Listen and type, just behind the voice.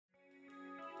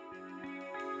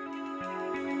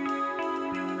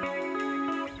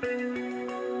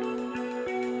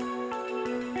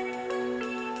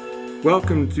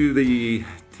Welcome to the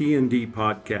TND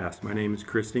podcast. My name is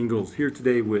Chris Ingalls, here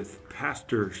today with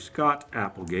Pastor Scott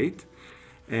Applegate,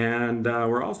 and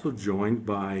we're also joined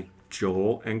by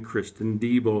Joel and Kristen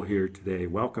Debo here today.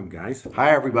 Welcome, guys. Hi,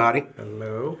 everybody.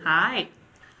 Hello. Hi.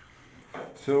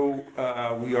 So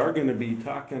we are going to be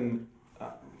talking,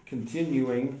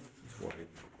 continuing. We're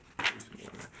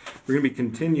going to be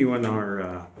continuing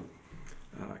our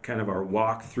kind of our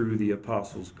walk through the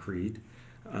Apostles' Creed.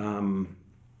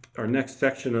 Our next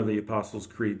section of the Apostles'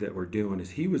 Creed that we're doing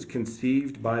is He was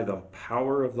conceived by the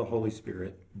power of the Holy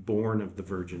Spirit, born of the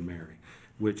Virgin Mary,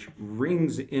 which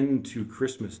rings into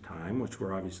Christmas time, which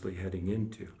we're obviously heading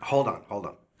into. Hold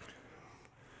on.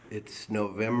 It's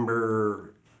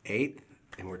November 8th,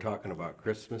 and we're talking about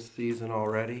Christmas season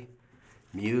already.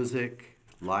 Music,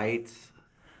 lights,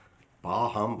 bah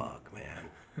humbug, man.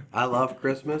 I love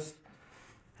Christmas,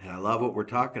 and I love what we're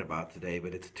talking about today,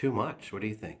 but it's too much. What do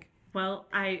you think? Well,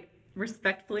 I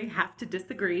respectfully have to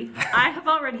disagree. I have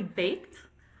already baked,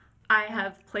 I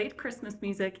have played Christmas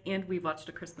music, and we watched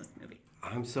a Christmas movie.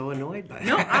 I'm so annoyed by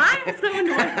No, that. I'm so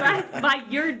annoyed by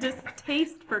your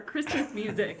distaste for Christmas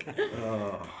music.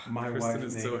 My Kristen wife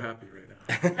is so happy right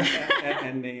now.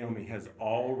 and Naomi has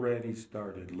already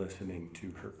started listening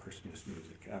to her Christmas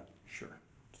music. Sure.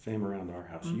 Same around our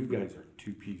house. You guys are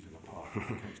two peas in a pod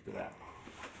when it comes to that.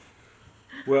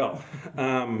 Well,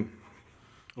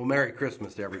 Well, Merry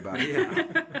Christmas to everybody.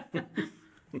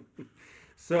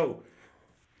 so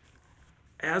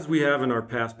as we have in our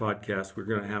past podcasts, we're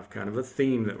going to have kind of a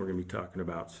theme that we're going to be talking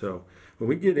about. So when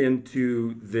we get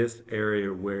into this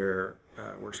area where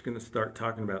we're just going to start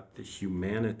talking about the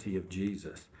humanity of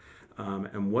Jesus,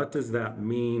 and what does that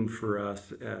mean for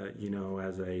us,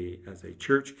 as a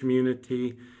church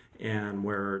community, and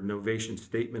where Novation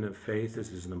Statement of Faith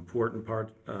is an important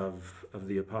part of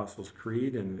the Apostles'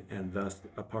 Creed, and thus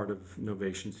a part of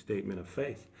Novation Statement of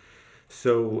Faith.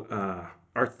 So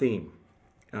our theme,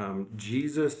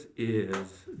 Jesus is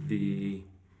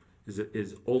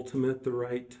ultimate the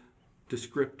right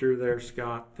descriptor there,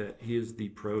 Scott? That He is the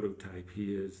prototype.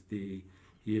 He is the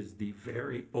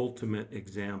very ultimate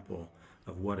example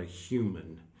of what a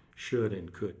human should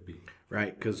and could be.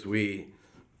 Right, because we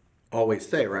always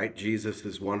say, right, Jesus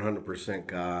is 100%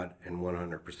 God and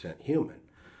 100% human.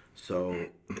 So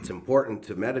it's important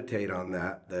to meditate on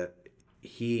that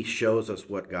He shows us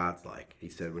what God's like. He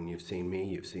said, when you've seen me,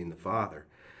 you've seen the Father.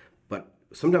 But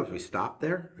sometimes we stop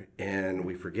there and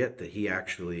we forget that He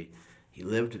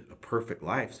lived a perfect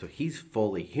life. So He's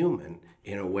fully human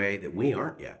in a way that we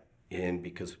aren't yet. And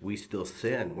because we still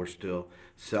sin, we're still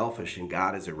selfish, and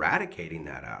God is eradicating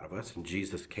that out of us. And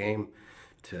Jesus came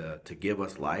to give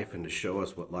us life and to show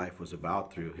us what life was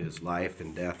about through His life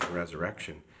and death and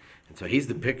resurrection. And so He's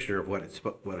the picture of what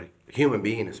a human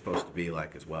being is supposed to be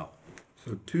like as well.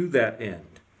 So to that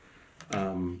end,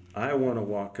 I want to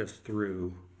walk us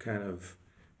through kind of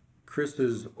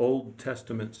Chris's Old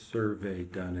Testament survey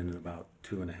done in about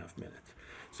 2.5 minutes.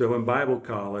 So in Bible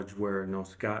college, where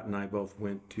Scott and I both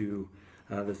went to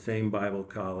the same Bible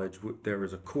college, there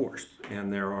was a course,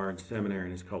 and there are in seminary,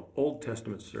 and it's called Old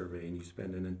Testament Survey, and you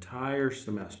spend an entire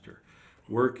semester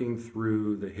working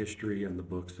through the history and the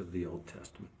books of the Old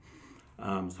Testament.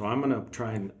 So I'm going to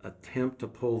try and attempt to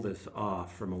pull this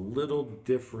off from a little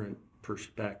different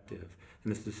perspective.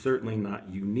 And this is certainly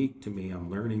not unique to me. I'm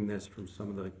learning this from some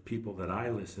of the people that I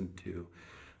listen to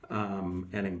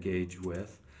and engage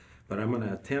with. But I'm going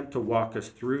to attempt to walk us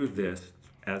through this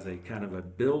as a kind of a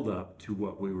build-up to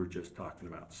what we were just talking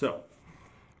about. So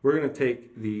we're going to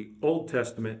take the Old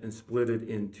Testament and split it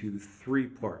into 3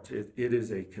 parts. It is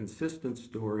a consistent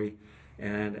story.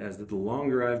 And as the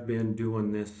longer I've been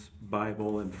doing this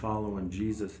Bible and following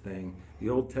Jesus thing, the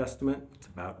Old Testament, it's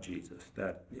about Jesus.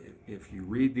 That if you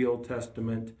read the Old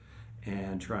Testament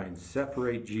and try and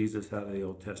separate Jesus out of the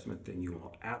Old Testament, then you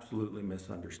will absolutely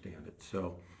misunderstand it.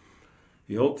 So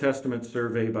the Old Testament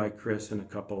survey by Chris in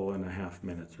 2.5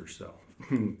 minutes or so.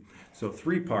 So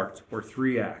 3 parts or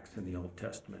 3 acts in the Old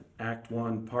Testament. Act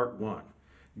 1, Part 1,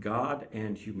 God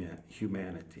and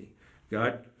humanity.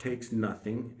 God takes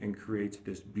nothing and creates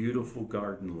this beautiful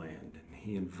garden land. And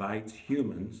He invites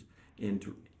humans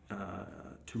into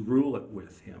to rule it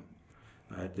with Him.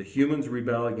 The humans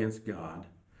rebel against God,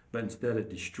 but instead of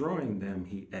destroying them,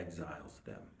 He exiles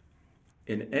them.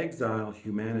 In exile,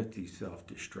 humanity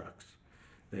self-destructs.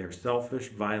 They are selfish,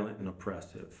 violent, and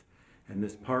oppressive. And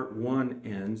this part 1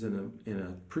 ends in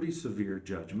a pretty severe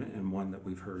judgment, and one that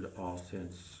we've heard all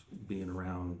since being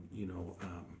around,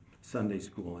 Sunday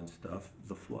school and stuff,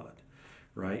 the flood,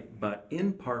 right? But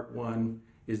in part 1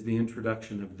 is the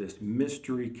introduction of this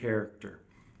mystery character,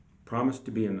 promised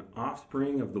to be an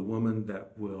offspring of the woman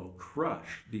that will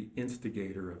crush the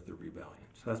instigator of the rebellion.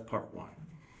 So that's part one.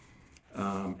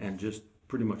 And just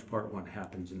pretty much part one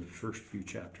happens in the first few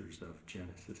chapters of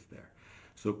Genesis there.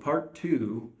 So part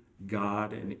two,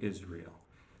 God and Israel.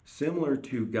 Similar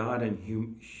to God and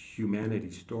humanity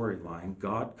storyline,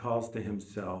 God calls to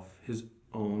himself his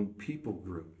own people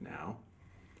group now.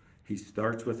 He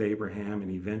starts with Abraham, and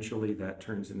eventually that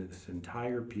turns into this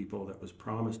entire people that was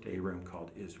promised to Abraham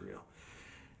called Israel.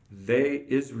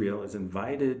 Israel is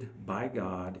invited by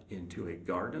God into a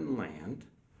garden land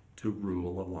to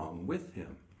rule along with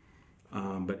him.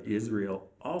 But Israel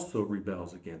also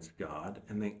rebels against God,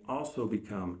 and they also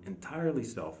become entirely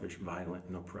selfish, violent,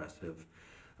 and oppressive.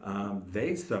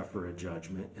 They suffer a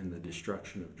judgment in the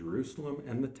destruction of Jerusalem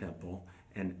and the temple,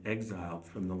 and exiled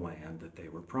from the land that they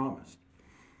were promised.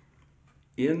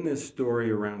 In this story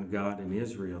around God and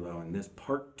Israel, though, in this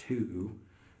part two,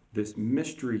 this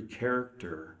mystery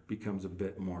character becomes a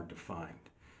bit more defined.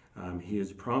 He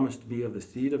is promised to be of the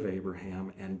seed of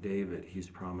Abraham and David. He's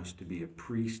promised to be a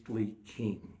priestly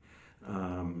king.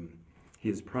 He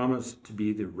is promised to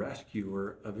be the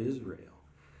rescuer of Israel.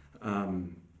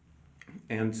 And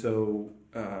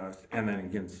then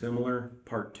again, similar,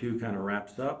 part two kind of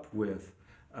wraps up with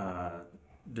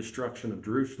destruction of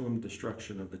Jerusalem,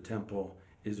 destruction of the temple,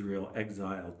 Israel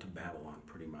exiled to Babylon,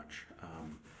 pretty much.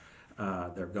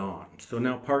 They're gone. So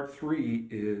now part three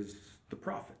is the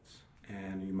prophets.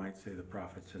 And you might say the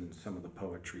prophets and some of the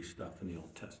poetry stuff in the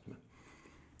Old Testament.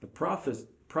 The prophets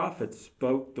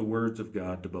spoke the words of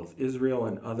God to both Israel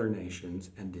and other nations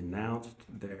and denounced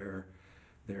their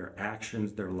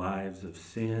actions, their lives of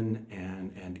sin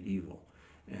and evil,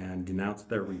 and denounced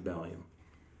their rebellion.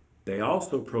 They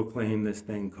also proclaimed this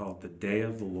thing called the Day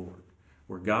of the Lord,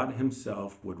 where God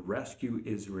himself would rescue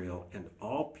Israel and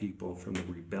all people from the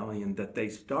rebellion that they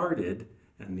started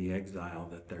and the exile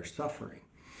that they're suffering.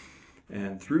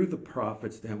 And through the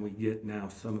prophets, then we get now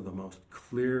some of the most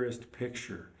clearest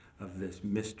picture of this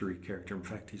mystery character. In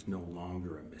fact, he's no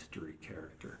longer a mystery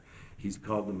character. He's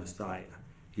called the Messiah.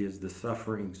 He is the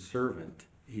suffering servant.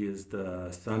 He is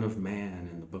the Son of Man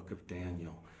in the book of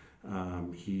Daniel.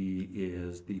 He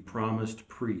is the promised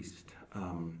priest.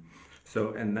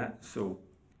 So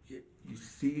you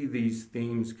see these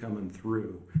themes coming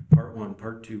through, part one,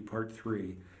 part two, part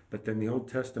three. But then the Old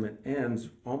Testament ends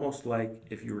almost like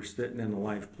if you were sitting in a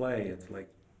live play. It's like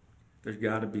they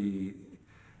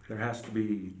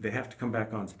have to come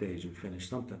back on stage and finish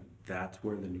something. That's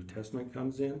where the New Testament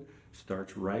comes in.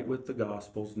 Starts right with the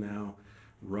Gospels now.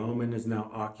 Roman is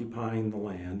now occupying the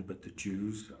land, but the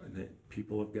Jews, the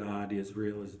people of God,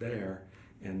 Israel is there.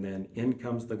 And then in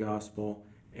comes the Gospel,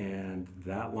 and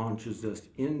that launches us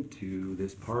into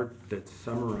this part that's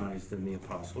summarized in the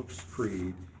Apostles'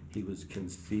 Creed. He was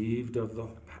conceived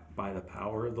by the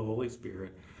power of the Holy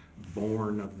Spirit,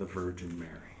 born of the Virgin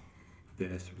Mary.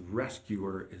 This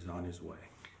rescuer is on his way.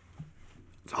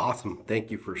 It's awesome. Thank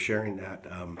you for sharing that.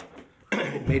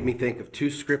 It made me think of two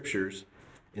scriptures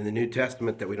in the New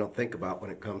Testament that we don't think about when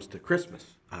it comes to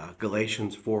Christmas.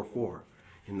 Galatians 4:4.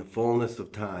 In the fullness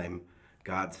of time,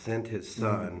 God sent his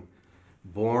son,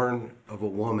 born of a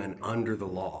woman under the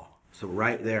law. So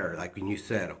right there, like when you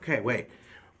said, okay, wait,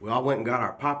 we all went and got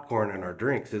our popcorn and our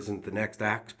drinks. Isn't the next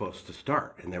act supposed to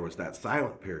start? And there was that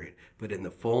silent period. But in the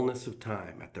fullness of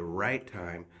time, at the right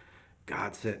time,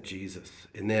 God sent Jesus.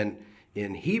 And then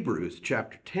in Hebrews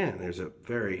chapter 10, there's a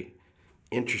very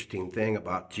interesting thing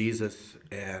about Jesus,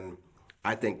 and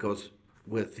I think goes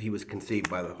with he was conceived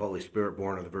by the Holy Spirit,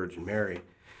 born of the Virgin Mary.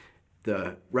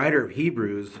 The writer of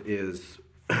Hebrews is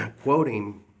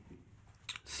quoting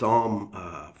Psalm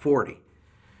 40.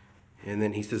 And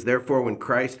then he says, therefore, when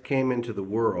Christ came into the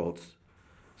world,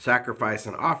 sacrifice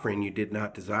and offering you did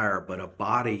not desire, but a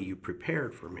body you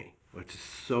prepared for me, which is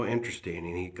so interesting.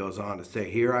 And he goes on to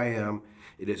say, here I am.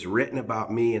 It is written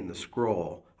about me in the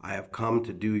scroll. I have come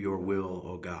to do your will,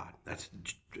 O God. That's,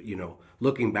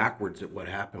 looking backwards at what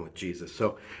happened with Jesus.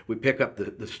 So we pick up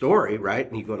the story, right?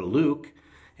 And you go to Luke,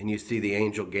 and you see the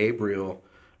angel Gabriel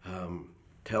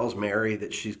tells Mary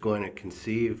that she's going to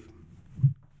conceive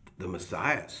the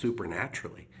Messiah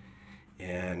supernaturally.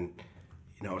 And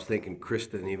I was thinking,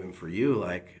 Kristen, even for you,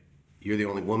 like, you're the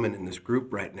only woman in this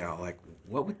group right now. Like,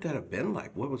 what would that have been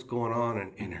like? What was going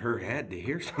on in her head to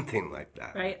hear something like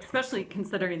that? Right, especially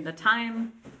considering the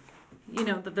time,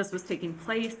 that this was taking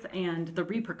place and the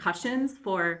repercussions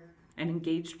for an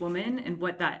engaged woman and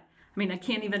what that, I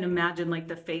can't even imagine like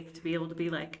the faith to be able to be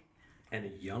like, and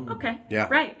a young Okay. mom. Yeah.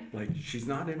 Right. Like, she's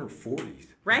not in her 40s.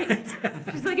 Right.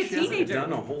 She's like a She hasn't teenager.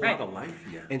 done a whole Right. lot of life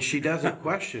yet. And she doesn't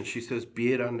question. She says,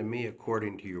 "Be it unto me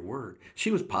according to your word." She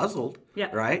was puzzled,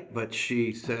 Yeah. right? But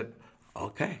she said,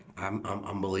 "Okay,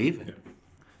 I'm believing."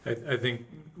 I think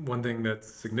one thing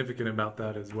that's significant about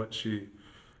that is what she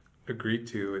agreed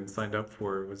to and signed up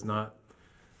for was not,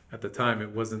 at the time, it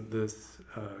wasn't this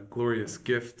glorious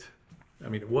gift. I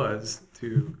mean, it was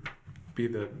to be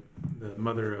the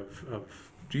mother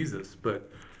of Jesus,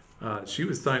 but she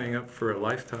was signing up for a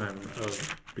lifetime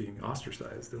of being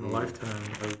ostracized and a lifetime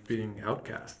of being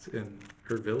outcast in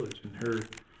her village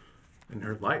and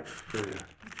her life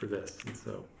for this. And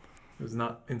so it was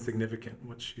not insignificant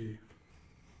what she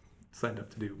signed up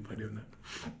to do by doing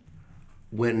that.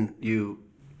 When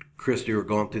Chris, you were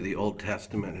going through the Old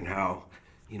Testament and how,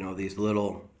 these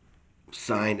little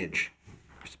signage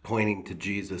is pointing to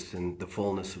Jesus and the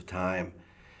fullness of time.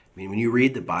 I mean, when you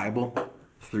read the Bible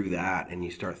through that and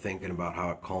you start thinking about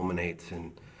how it culminates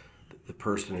in the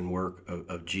person and work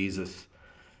of Jesus,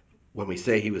 when we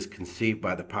say he was conceived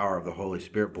by the power of the Holy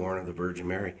Spirit, born of the Virgin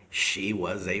Mary, she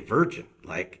was a virgin.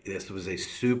 Like, this was a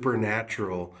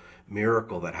supernatural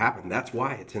miracle that happened. That's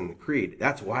why it's in the creed.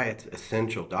 That's why it's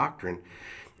essential doctrine.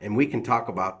 And we can talk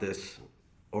about this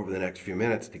over the next few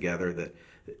minutes together, that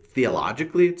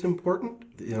theologically it's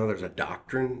important. There's a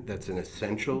doctrine that's an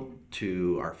essential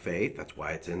to our faith. That's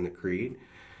why it's in the creed.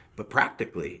 But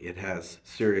practically, it has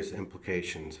serious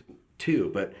implications too.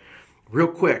 But real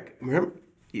quick, remember,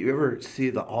 you ever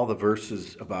see all the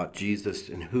verses about Jesus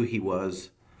and who he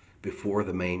was before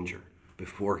the manger,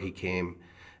 before he came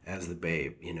as the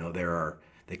babe?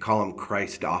 They call them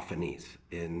Christophanies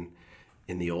in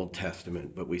the Old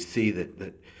Testament, but we see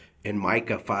that in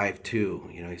Micah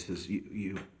 5:2, he says,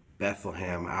 you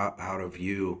Bethlehem, out of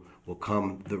you will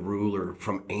come the ruler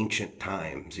from ancient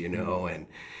times, and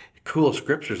cool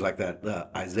scriptures like that.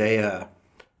 Isaiah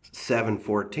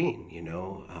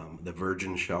 7:14, the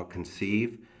virgin shall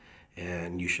conceive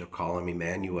and you shall call him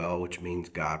Emmanuel, which means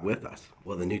God with us.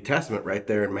 Well, the New Testament right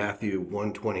there in Matthew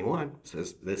 1:21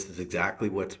 says this is exactly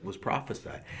what was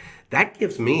prophesied. That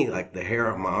gives me like the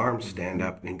hair on my arms stand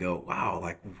up and go, wow,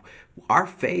 like our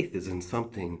faith is in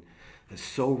something that's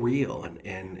so real,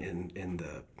 and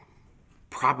the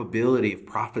probability of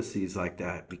prophecies like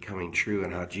that becoming true,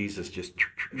 and how Jesus just...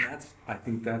 I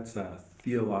think that's a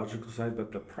theological side,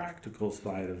 but the practical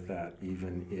side of that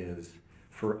even is,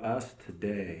 for us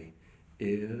today,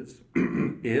 is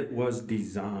it was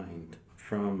designed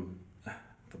from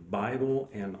the Bible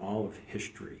and all of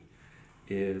history.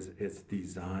 It's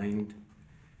designed,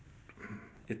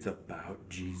 it's about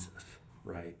Jesus,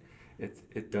 right?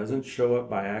 It doesn't show up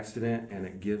by accident, and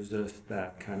it gives us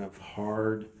that kind of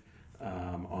hard,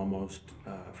 almost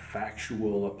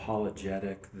factual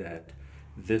apologetic that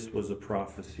this was a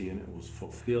prophecy and it was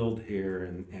fulfilled here,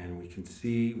 and we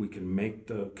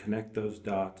can connect those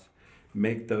dots,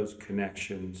 make those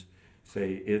connections,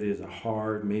 say it is a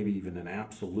hard, maybe even an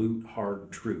absolute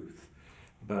hard truth.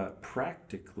 But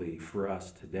practically for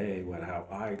us today, how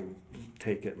I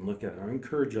take it and look at it, I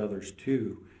encourage others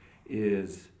too,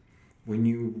 is when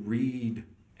you read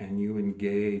and you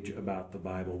engage about the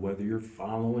Bible, whether you're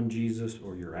following Jesus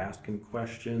or you're asking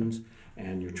questions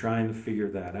and you're trying to figure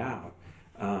that out,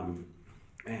 man,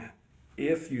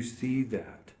 if you see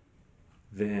that,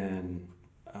 then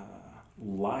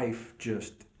life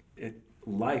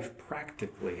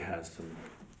practically has some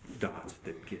dots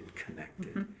that get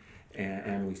connected.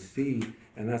 And we see,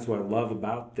 and that's what I love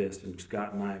about this, and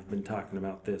Scott and I have been talking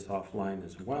about this offline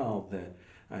as well, that,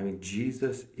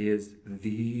 Jesus is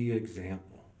the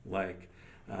example. Like,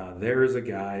 there is a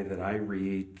guy that I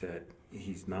read that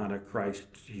he's not a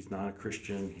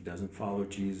Christian, he doesn't follow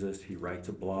Jesus, he writes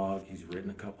a blog, he's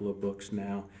written a couple of books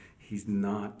now. He's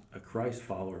not a Christ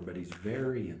follower, but he's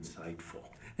very insightful.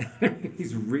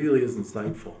 He really is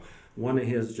insightful. One of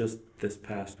his, just this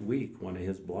past week, one of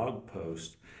his blog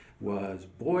posts was,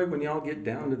 boy, when y'all get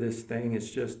down to this thing, it's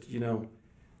just,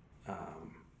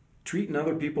 treating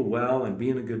other people well and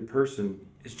being a good person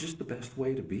is just the best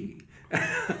way to be.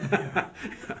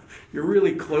 You're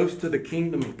really close to the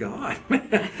kingdom of God.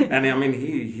 And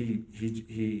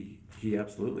he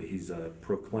absolutely, he's a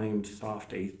proclaimed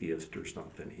soft atheist or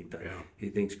something. He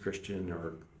thinks Christian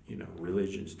or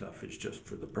religion stuff is just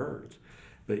for the birds.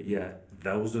 But yet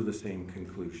those are the same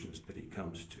conclusions that he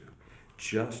comes to.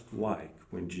 Just like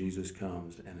when Jesus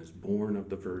comes and is born of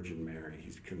the Virgin Mary,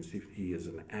 he's conceived, he is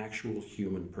an actual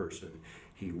human person.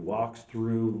 He walks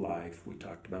through life. We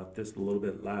talked about this a little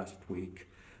bit last week,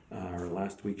 or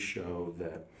last week's show,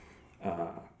 that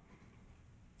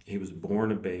he was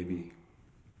born a baby,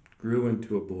 grew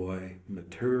into a boy,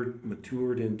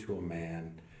 matured into a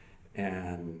man,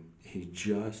 and he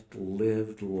just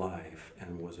lived life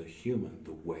and was a human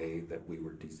the way that we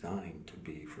were designed to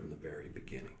be from the very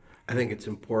beginning. I think it's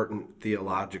important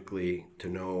theologically to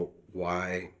know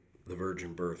why the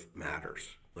virgin birth matters.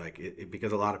 Like,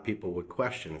 because a lot of people would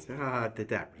question and say, did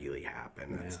that really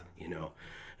happen? That's,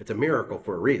 it's a miracle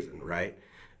for a reason, right?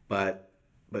 But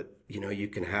you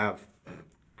can have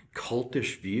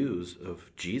cultish views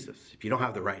of Jesus. If you don't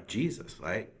have the right Jesus,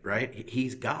 right?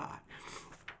 He's God.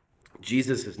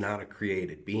 Jesus is not a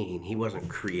created being. He wasn't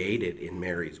created in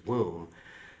Mary's womb.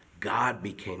 God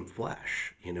became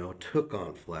flesh, took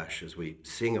on flesh, as we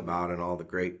sing about in all the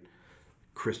great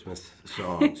Christmas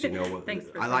songs. Thanks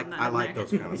for I like throwing that in there.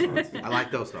 those kind of songs. I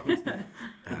like those songs.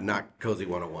 Not Cozy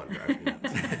 101 drives me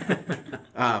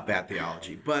nuts. Bad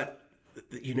theology, but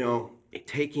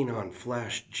taking on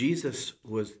flesh, Jesus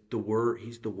was the Word.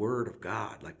 He's the Word of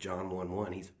God, like John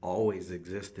 1:1. He's always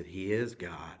existed. He is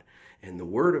God, and the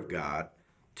Word of God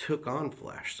took on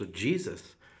flesh. So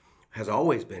Jesus has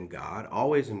always been God,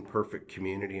 always in perfect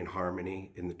community and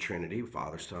harmony in the Trinity,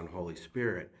 Father, Son, Holy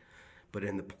Spirit. But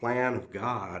in the plan of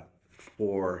God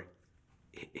for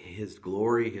his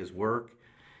glory, his work,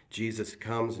 Jesus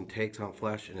comes and takes on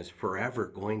flesh and is forever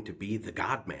going to be the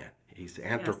God-man. He's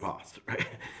anthropos, right?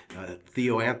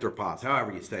 Theoanthropos,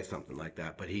 however you say something like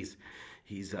that. But he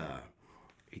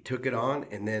took it on,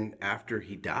 and then after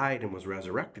he died and was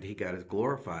resurrected, he got his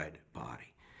glorified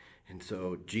body. And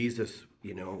so Jesus,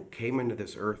 came into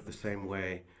this earth the same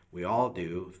way we all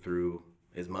do, through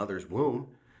his mother's womb.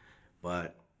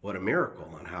 But what a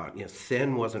miracle on how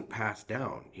sin wasn't passed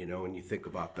down. When you think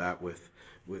about that with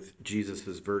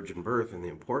Jesus's virgin birth and the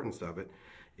importance of it,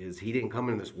 is he didn't come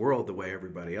into this world the way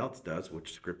everybody else does,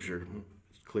 which Scripture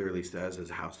clearly says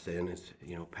is how sin is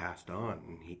passed on.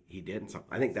 And he didn't. So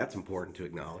I think that's important to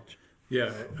acknowledge.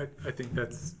 Yeah, I think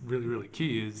that's really, really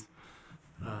key is,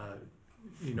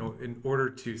 in order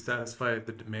to satisfy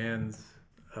the demands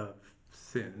of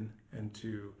sin and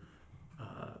to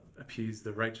appease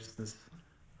the righteousness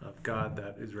of God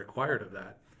that is required of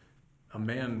that, a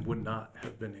man would not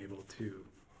have been able to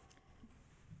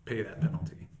pay that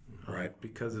penalty, Right.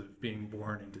 Because of being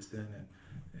born into sin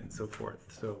and so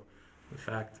forth. So the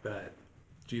fact that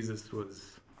Jesus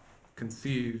was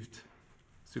conceived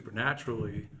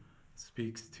supernaturally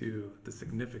speaks to the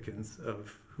significance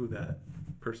of who that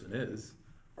person is,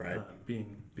 Right.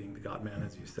 being the God-man,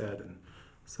 as you said. And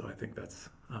so I think that's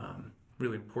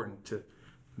really important to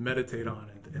meditate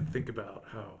on and think about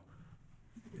how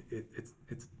it's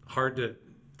hard to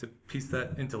piece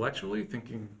that intellectually,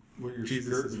 thinking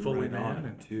Jesus is fully man.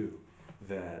 And too,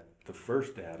 that the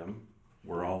first Adam,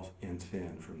 we're all in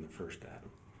sin from the first Adam.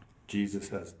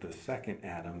 Jesus as the second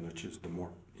Adam, which is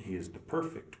he is the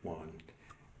perfect one,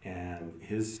 and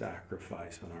his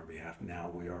sacrifice on our behalf. Now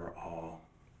we are all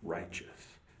righteous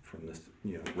from this.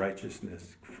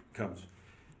 Righteousness comes.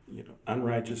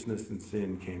 Unrighteousness and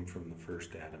sin came from the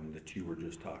first Adam that you were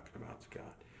just talking about,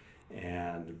 Scott.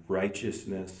 And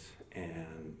righteousness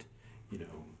and,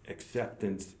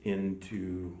 acceptance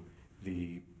into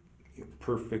the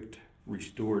perfect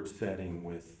restored setting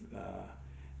with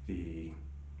the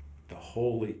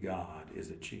holy God is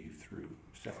achieved through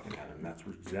second Adam. That's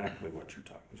exactly what you're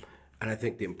talking about. And I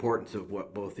think the importance of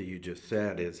what both of you just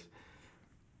said is,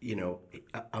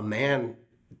 a man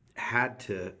had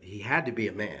to be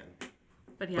a man,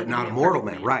 but not a mortal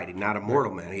man. Right, not a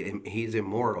mortal man. He's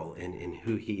immortal in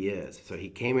who he is. So he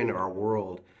came into our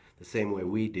world the same way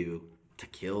we do, to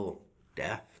kill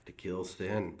death, to kill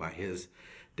sin by his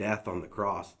death on the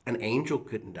cross. An angel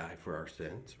couldn't die for our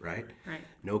sins, right? Right.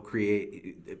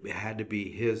 It had to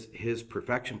be his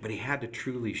perfection, but he had to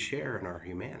truly share in our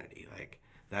humanity. Like,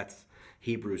 that's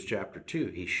Hebrews chapter 2.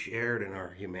 He shared in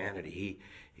our humanity.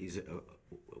 He's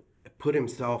put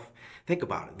himself, think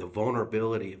about it, the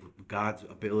vulnerability of God's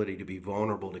ability to be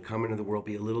vulnerable, to come into the world,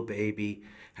 be a little baby,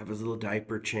 have his little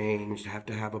diaper changed, have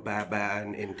to have a baba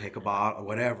and take a bottle or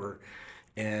whatever.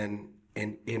 And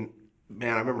man,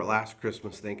 I remember last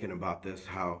Christmas thinking about this,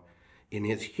 how in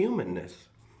his humanness,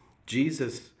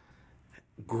 Jesus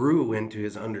grew into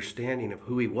his understanding of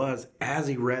who he was as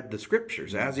he read the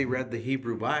scriptures, as he read the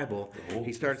Hebrew Bible.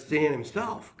 He started seeing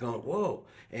himself, going, whoa.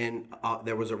 And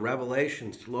there was a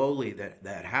revelation slowly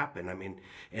that happened. I mean,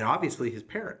 and obviously his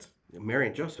parents, Mary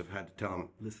and Joseph, had to tell him,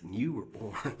 listen, you were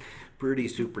born pretty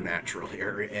supernatural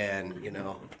here, and you're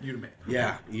the man.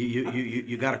 yeah,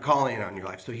 you got a calling on your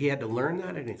life. So he had to learn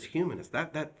that in his humanness.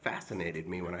 That fascinated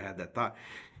me when I had that thought,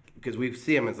 because we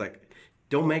see him as like,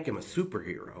 don't make him a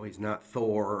superhero. He's not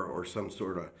Thor or some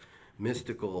sort of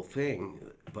mystical thing,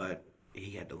 but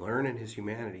he had to learn in his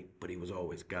humanity, but he was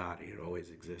always God. He had always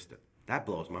existed. That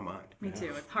blows my mind. Me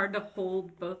too. It's hard to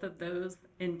hold both of those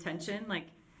in tension. Like,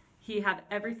 he had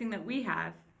everything that we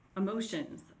have,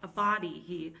 emotions, a body.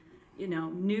 He,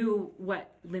 knew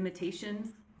what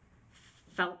limitations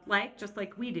felt like, just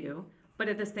like we do. But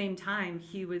at the same time,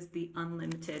 he was the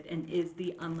unlimited and is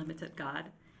the unlimited God.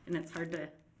 And it's hard to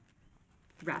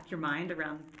wrap your mind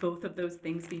around both of those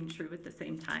things being true at the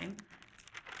same time.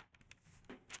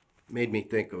 Made me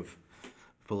think of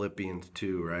Philippians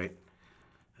 2, right?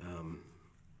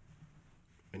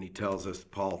 And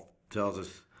Paul tells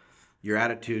us, your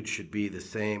attitude should be the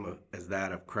same as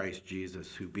that of Christ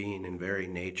Jesus, who being in very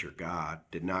nature God,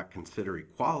 did not consider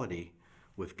equality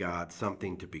with God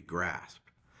something to be grasped.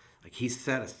 Like, he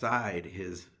set aside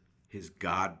his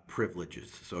God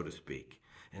privileges, so to speak,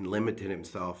 and limited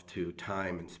himself to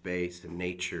time and space and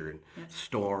nature and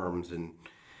storms and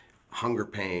hunger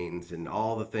pains and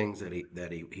all the things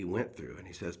that he went through. And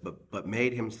he says, but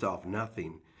made himself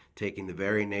nothing, taking the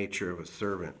very nature of a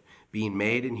servant, being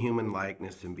made in human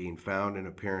likeness and being found in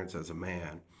appearance as a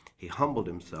man, he humbled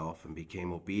himself and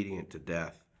became obedient to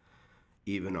death,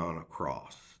 even on a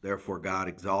cross. Therefore God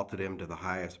exalted him to the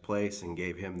highest place and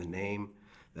gave him the name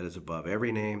that is above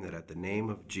every name, that at the name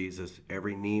of Jesus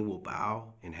every knee will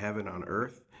bow in heaven, on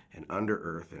earth, and under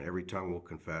earth, and every tongue will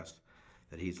confess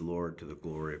that he's Lord, to the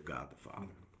glory of God the Father.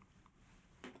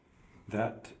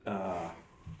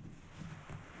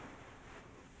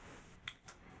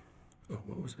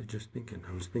 What was I just thinking?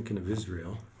 I was thinking of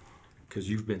Israel, because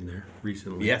you've been there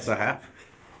recently. Yes, I have.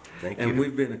 Thank you. And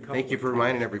we've been a couple Thank you of for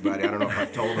reminding everybody. I don't know if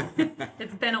I've told them.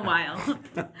 It's been a while.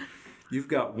 You've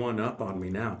got one up on me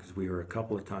now, because we were a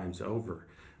couple of times over.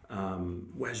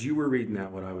 As you were reading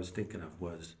that, what I was thinking of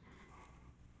was,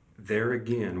 there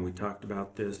again, we talked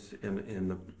about this in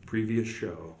the previous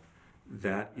show,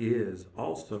 that is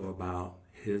also about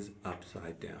his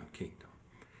upside down kingdom.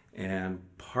 And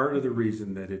part of the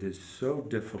reason that it is so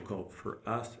difficult for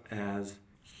us as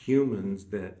humans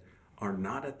that are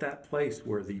not at that place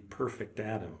where the perfect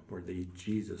Adam, where the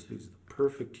Jesus, who's the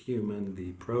perfect human,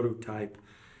 the prototype,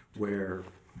 where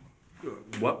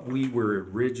what we were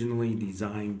originally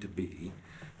designed to be,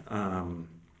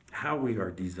 how we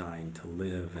are designed to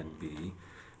live and be,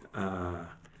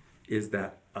 is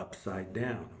that upside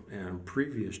down. And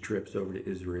previous trips over to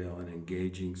Israel and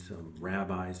engaging some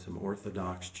rabbis, some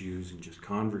Orthodox Jews, and just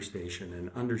conversation and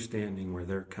understanding where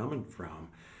they're coming from,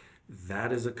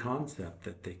 that is a concept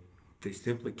that they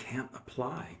simply can't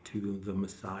apply to the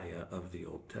Messiah of the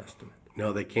Old Testament.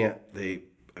 No, they can't.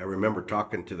 I remember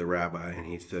talking to the rabbi, and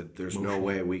he said, there's no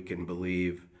way we can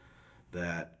believe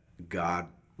that God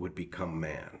would become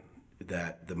man,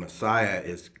 that the Messiah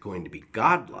is going to be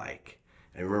godlike.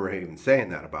 I remember him even saying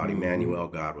that about Emmanuel,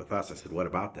 God with us. I said, what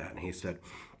about that? And he said,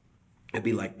 it'd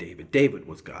be like David. David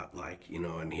was godlike,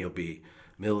 and he'll be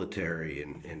military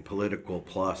and political,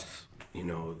 plus,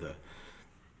 the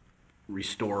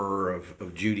restorer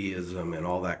of Judaism and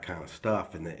all that kind of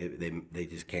stuff. And they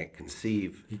just can't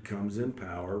conceive. He comes in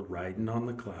power, riding on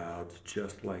the clouds,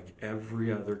 just like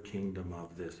every other kingdom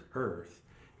of this earth.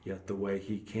 Yet the way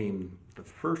he came the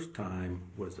first time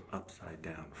was upside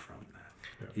down from that.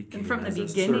 He came And from the as a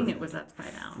beginning, servant. it was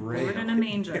upside down. Lord in a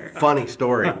manger. Funny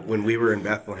story. When we were in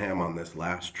Bethlehem on this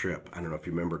last trip, I don't know if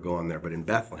you remember going there, but in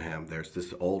Bethlehem, there's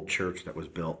this old church that was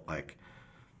built like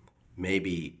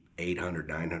maybe 800,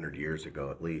 900 years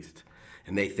ago at least.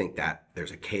 And they think that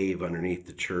there's a cave underneath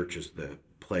the church is the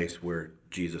place where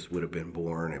Jesus would have been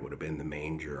born. It would have been the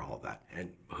manger, all that.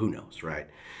 And who knows, right?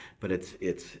 But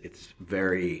it's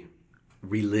very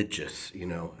religious,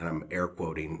 and I'm air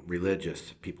quoting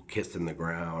religious, people kissing the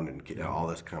ground and all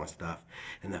this kind of stuff.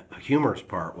 And the humorous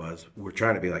part was, we're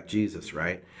trying to be like Jesus,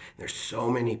 right? There's so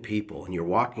many people, and you're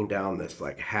walking down this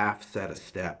like half set of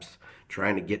steps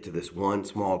trying to get to this one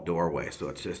small doorway. So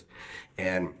it's just,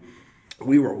 and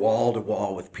we were wall to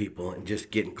wall with people and just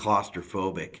getting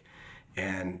claustrophobic.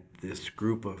 And this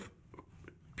group of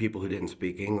people who didn't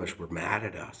speak English were mad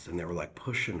at us, and they were like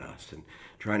pushing us and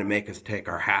trying to make us take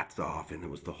our hats off, and it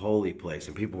was the holy place,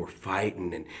 and people were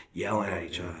fighting and yelling at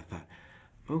each other. I thought,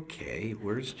 okay,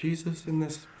 where's Jesus in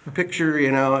this picture?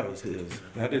 It was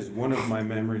That is one of my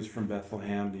memories from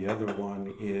Bethlehem. The other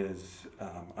one is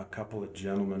a couple of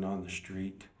gentlemen on the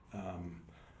street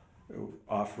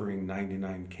offering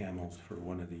 99 camels for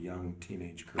one of the young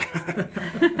teenage girls.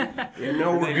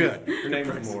 we're good. Her name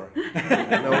is Laura.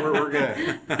 We're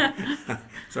good.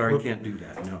 Sorry, can't do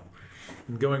that, no.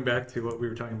 Going back to what we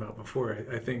were talking about before,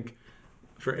 I think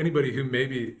for anybody who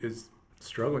maybe is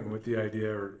struggling with the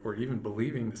idea or even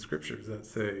believing the scriptures that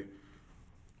say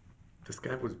this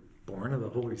guy was born of the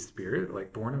Holy Spirit,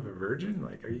 like born of a virgin.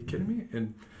 Like, are you kidding me?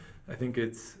 And I think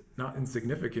it's not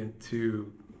insignificant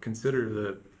to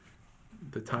consider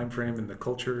the time frame and the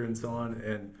culture and so on.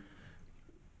 And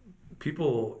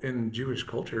people in Jewish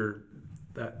culture,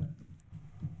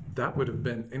 that would have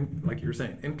been, like you were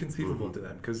saying, inconceivable to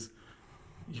them, because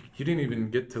you didn't even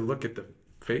get to look at the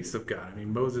face of God. I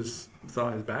mean, Moses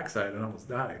saw his backside and almost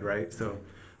died, right? So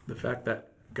the fact that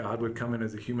God would come in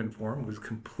as a human form was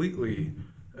completely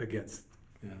against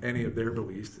any of their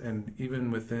beliefs. And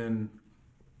even within,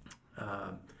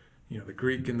 the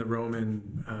Greek and the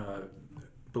Roman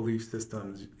belief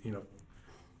systems,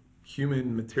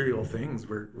 human material things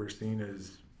were seen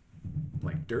as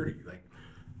like dirty, like,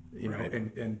 Right.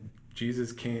 and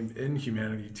Jesus came in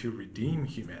humanity to redeem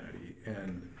humanity,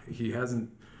 and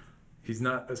he's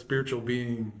not a spiritual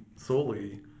being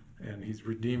solely, and he's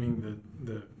redeeming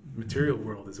the material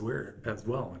world as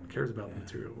well, and cares about the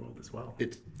material world as well.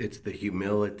 It's the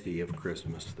humility of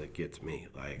Christmas that gets me.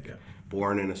 Like, Yeah.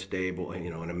 born in a stable,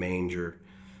 in a manger,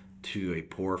 to a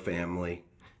poor family.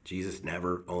 Jesus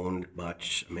never owned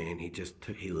much. I mean,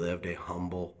 he lived a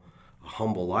humble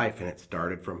life, and it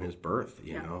started from his birth.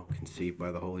 Conceived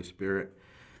by the Holy Spirit,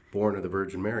 born of the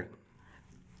Virgin Mary.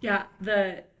 Yeah,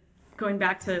 going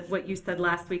back to what you said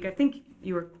last week, I think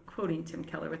you were quoting Tim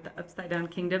Keller with the upside down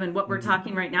kingdom, and what we're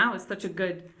talking right now is such a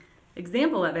good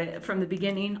example of it from the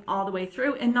beginning all the way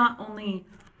through, and not only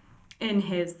in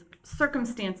his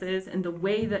circumstances and the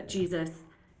way that Jesus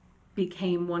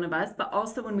became one of us, but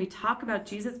also when we talk about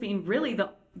Jesus being really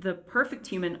the perfect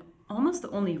human, almost the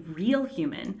only real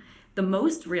human, the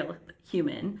most real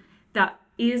human, that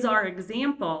is our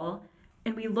example.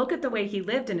 And we look at the way he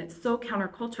lived, and it's so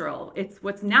countercultural. It's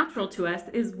what's natural to us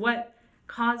is what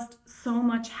caused so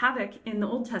much havoc in the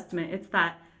Old Testament. It's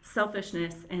that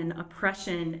selfishness and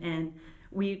oppression, and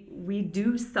we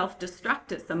do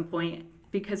self-destruct at some point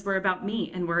because we're about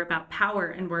me, and we're about power,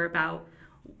 and we're about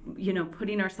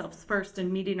putting ourselves first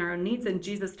and meeting our own needs. And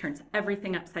Jesus turns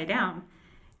everything upside down.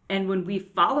 And when we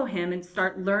follow him and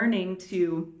start learning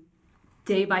to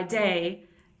day by day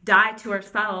die to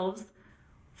ourselves,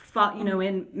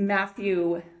 in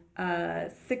Matthew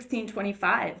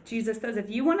 16:25, Jesus says, if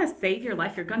you want to save your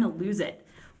life, you're going to lose it.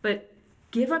 But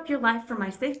give up your life for my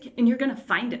sake, and you're going to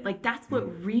find it. Like, that's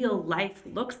what real life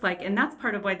looks like. And that's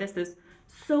part of why this is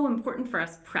so important for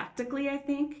us practically, I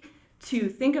think, to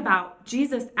think about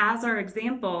Jesus as our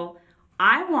example.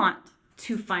 I want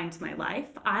to find my life.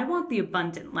 I want the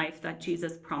abundant life that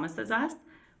Jesus promises us.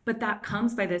 But that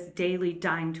comes by this daily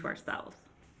dying to ourselves.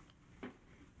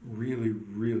 Really,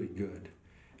 really good.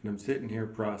 And I'm sitting here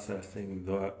processing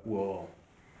to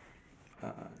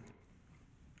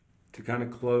kind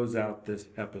of close out this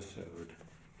episode,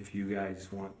 if you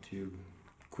guys want to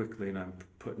quickly, and I'm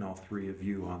putting all three of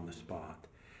you on the spot,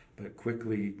 but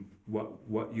quickly,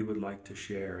 what you would like to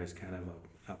share as kind of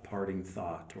a parting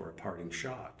thought or a parting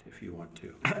shot, if you want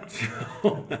to.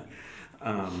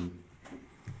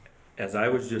 As I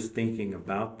was just thinking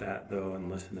about that, though,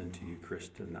 and listening to you,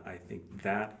 Kristen, I think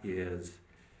that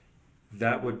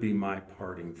would be my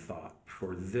parting thought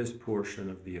for this portion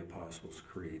of the Apostles'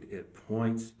 Creed. It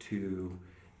points to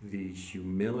the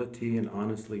humility and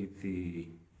honestly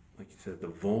like you said, the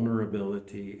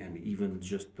vulnerability and even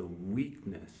just the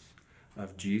weakness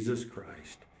of Jesus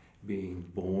Christ being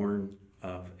born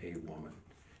of a woman,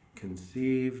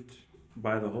 conceived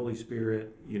by the Holy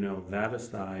Spirit. That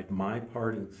aside, my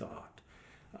parting thought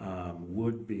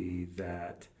would be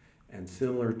that, and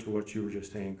similar to what you were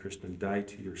just saying, Kristen, die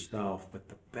to yourself, but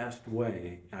the best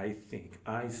way I think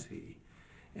I see,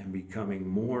 and becoming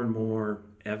more and more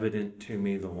evident to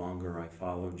me the longer I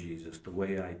follow Jesus, the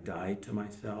way I die to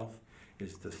myself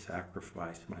is to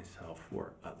sacrifice myself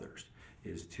for others,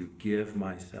 is to give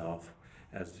myself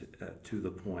as to the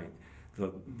point.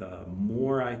 The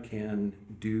more I can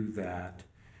do that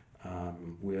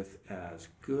with as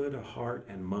good a heart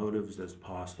and motives as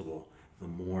possible, the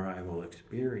more I will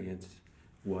experience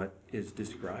what is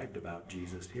described about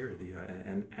Jesus here,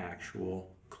 an actual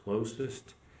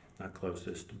not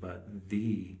closest, but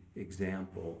the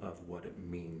example of what it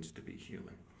means to be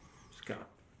human. Scott.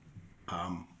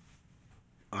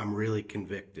 I'm really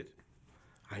convicted.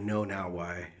 I know now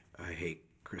why I hate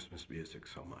Christmas music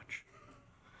so much.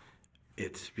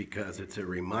 It's because it's a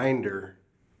reminder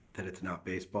that it's not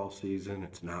baseball season,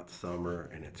 it's not summer,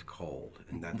 and it's cold.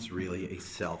 And that's really a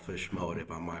selfish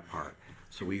motive on my part.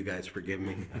 So will you guys forgive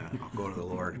me? I'll go to the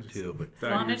Lord too. But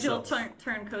As long as you'll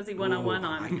turn Cozy 101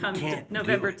 on come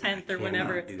November 10th or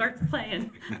whenever it starts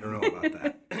playing. I don't know about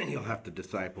that. You'll have to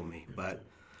disciple me. But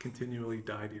Continually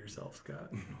die to yourself,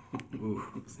 Scott. ooh,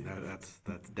 that's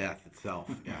death itself.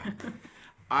 Yeah.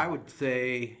 I would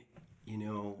say,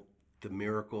 the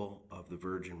miracle of the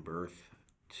virgin birth,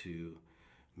 to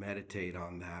meditate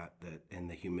on that and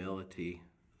the humility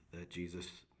that Jesus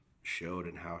showed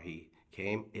and how he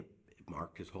came, it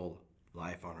marked his whole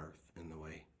life on earth in the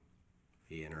way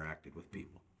he interacted with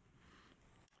people.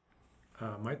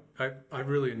 I've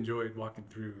really enjoyed walking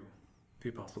through the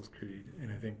Apostles' Creed,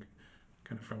 and I think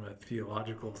kind of from a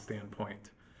theological standpoint,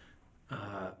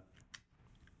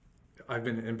 I've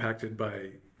been impacted by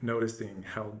noticing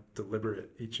how deliberate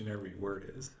each and every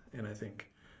word is. And I think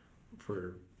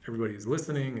for everybody who's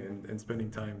listening and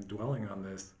spending time dwelling on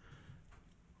this,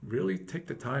 really take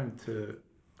the time to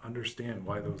understand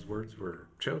why those words were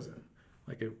chosen.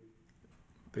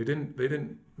 They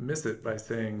didn't miss it by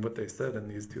saying what they said in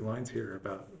these 2 lines here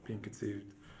about being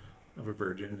conceived of a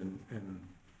virgin and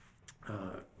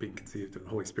being conceived of the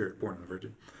Holy Spirit, born of a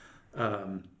virgin,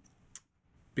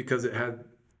 because it had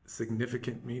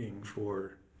significant meaning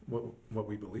for what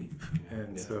we believe.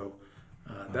 And so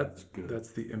that's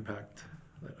the impact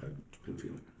that I've been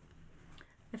feeling.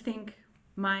 I think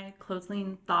my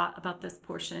closing thought about this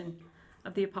portion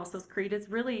of the Apostles' Creed is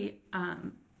really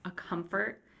a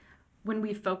comfort. When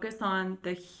we focus on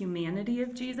the humanity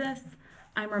of Jesus,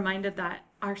 I'm reminded that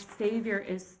our Savior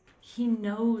he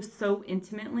knows so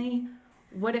intimately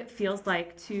what it feels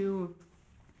like to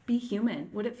be human,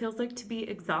 what it feels like to be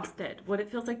exhausted, what it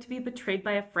feels like to be betrayed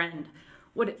by a friend,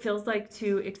 what it feels like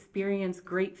to experience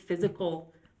great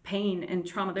physical pain and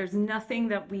trauma. There's nothing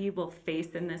that we will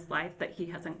face in this life that he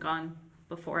hasn't gone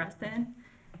before us in.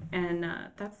 And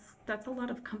that's a lot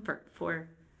of comfort for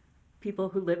people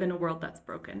who live in a world that's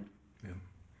broken. Yeah.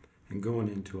 And going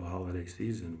into a holiday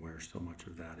season where so much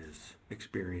of that is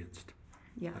experienced.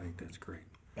 Yeah. I think that's great.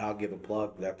 I'll give a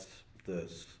plug. That's the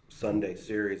Sunday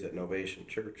series at Novation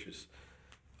Church is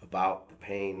about the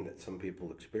pain that some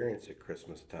people experience at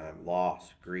Christmas time: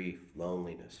 loss, grief,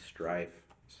 loneliness, strife.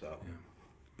 So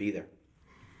be there.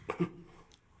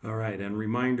 All right, and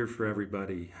reminder for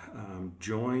everybody,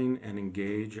 join and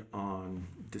engage on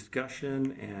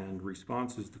discussion and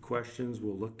responses to questions.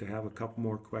 We'll look to have a couple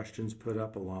more questions put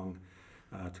up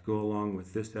to go along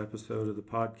with this episode of the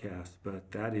podcast,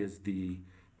 but that is the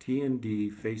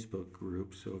TND Facebook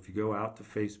group. So if you go out to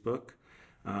Facebook,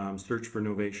 search for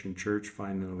Novation Church,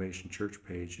 find the Novation Church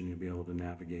page, and you'll be able to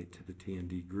navigate to the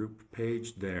TND group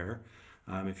page there.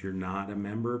 If you're not a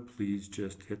member, please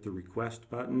just hit the request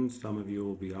button. Some of you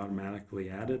will be automatically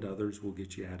added. Others will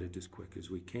get you added as quick as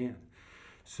we can.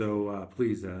 So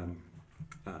please,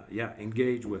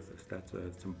 engage with us. That's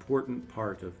an important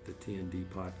part of the TND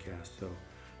podcast. So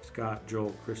Scott,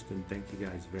 Joel, Kristen, thank you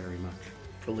guys very much.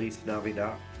 Feliz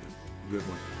Navidad. Good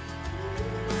one.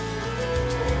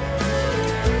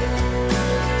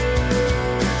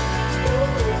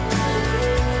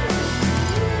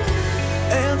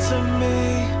 Answer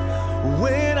me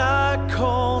when I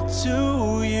call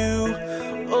to you,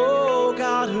 oh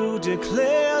God, who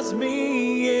declares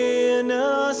me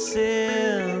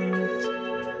innocent.